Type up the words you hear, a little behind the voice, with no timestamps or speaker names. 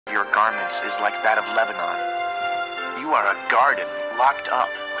Your garments is like that of Lebanon. You are a garden locked up,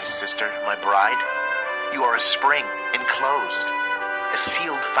 my sister, my bride. You are a spring enclosed, a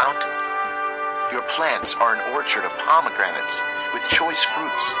sealed fountain. Your plants are an orchard of pomegranates with choice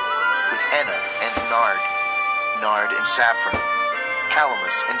fruits, with henna and nard and saffron,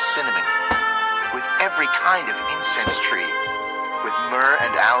 calamus and cinnamon, with every kind of incense tree, with myrrh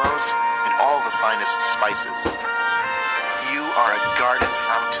and aloes and all the finest spices. You are a garden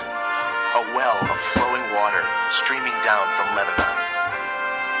fountain, a well of flowing water streaming down from Lebanon.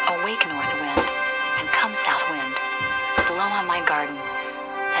 Awake, north wind, and come, south wind, blow on my garden,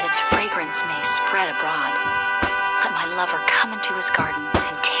 that its fragrance may spread abroad. Let my lover come into his garden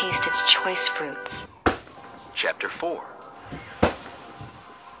and taste its choice fruits. Chapter 4.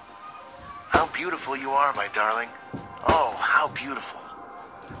 How beautiful you are, my darling. Oh, how beautiful.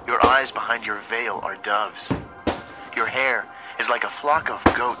 Your eyes behind your veil are doves. Your hair is like a flock of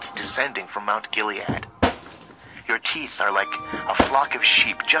goats descending from Mount Gilead. Your teeth are like a flock of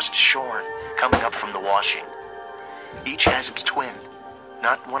sheep just shorn, coming up from the washing. Each has its twin.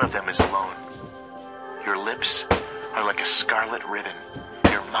 Not one of them is alone. Your lips are like a scarlet ribbon.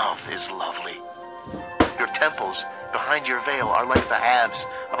 Your mouth is lovely. Your temples behind your veil are like the halves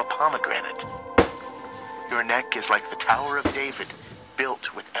of a pomegranate. Your neck is like the Tower of David,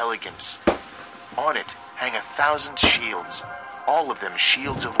 built with elegance. On it hang 1,000 shields, all of them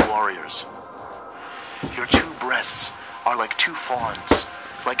shields of warriors. Your two breasts are like two fawns,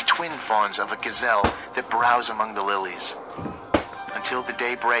 like twin fawns of a gazelle that browse among the lilies. Until the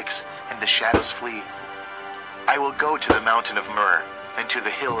day breaks and the shadows flee, I will go to the mountain of myrrh and to the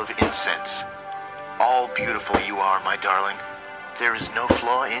hill of incense. All beautiful you are, my darling. There is no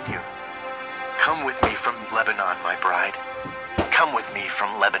flaw in you. Come with me from Lebanon, my bride. Come with me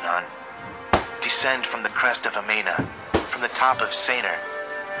from Lebanon. Descend from the crest of Amana, from the top of Senir,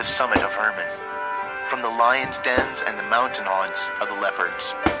 the summit of Hermon, from the lions' dens and the mountain haunts of the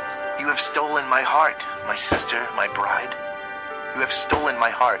leopards. You have stolen my heart, my sister, my bride. You have stolen my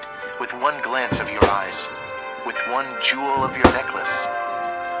heart with one glance of your eyes, with one jewel of your necklace.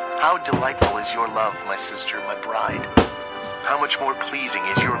 How delightful is your love, my sister, my bride. How much more pleasing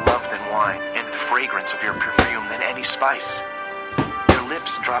is your love than wine, and the fragrance of your perfume than any spice. Your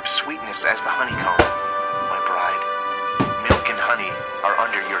lips drop sweetness as the honeycomb, my bride. Milk and honey are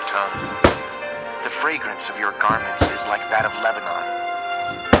under your tongue. The fragrance of your garments is like that of Lebanon.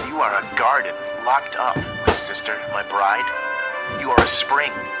 You are a garden locked up, my sister, my bride. You are a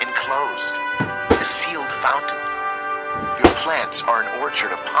spring enclosed, a sealed fountain. Your plants are an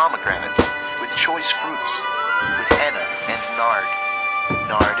orchard of pomegranates with choice fruits, with henna and nard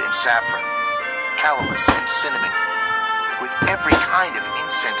and saffron, calamus and cinnamon, with every kind of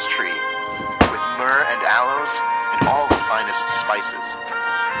incense tree, with myrrh and aloes and all the finest spices.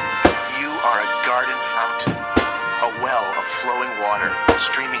 You are a garden fountain, a well of flowing water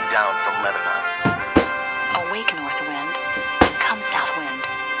streaming down from Lebanon. Awake, north wind, and come, south wind,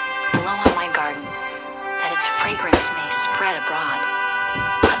 blow on my garden, that its fragrance may spread abroad.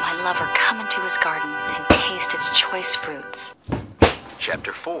 Let my lover come into his garden and taste its choice fruits.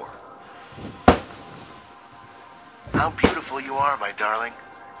 Chapter 4. How beautiful you are, my darling.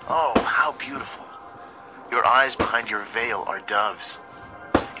 Oh, how beautiful. Your eyes behind your veil are doves.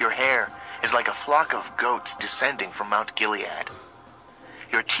 Your hair is like a flock of goats descending from Mount Gilead.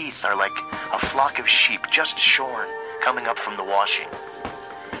 Your teeth are like a flock of sheep just shorn, coming up from the washing.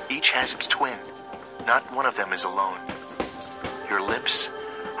 Each has its twin. Not one of them is alone. Your lips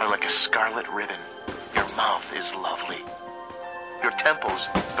are like a scarlet ribbon. Your mouth is lovely. Your temples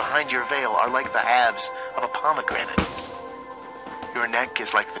behind your veil are like the halves of a pomegranate. Your neck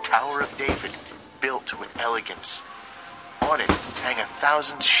is like the Tower of David, built with elegance. On it hang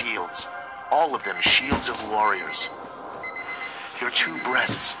 1,000 shields, all of them shields of warriors. Your two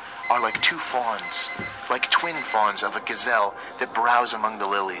breasts are like two fawns, like twin fawns of a gazelle that browse among the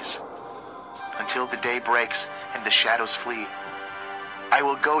lilies. Until the day breaks and the shadows flee, I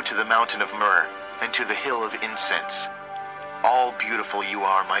will go to the mountain of myrrh and to the hill of incense. All beautiful you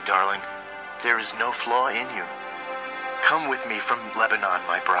are, my darling. There is no flaw in you. Come with me from Lebanon,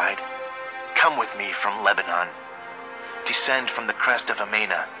 my bride. Come with me from Lebanon. Descend from the crest of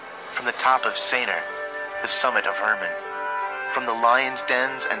Amana, from the top of Senir, the summit of Hermon, from the lions'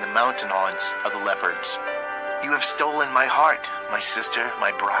 dens and the mountain haunts of the leopards. You have stolen my heart, my sister,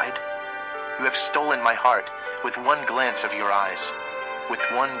 my bride. You have stolen my heart with one glance of your eyes, with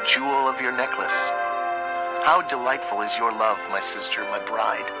one jewel of your necklace. How delightful is your love, my sister, my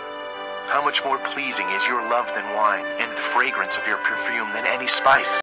bride. How much more pleasing is your love than wine, and the fragrance of your perfume than any spice.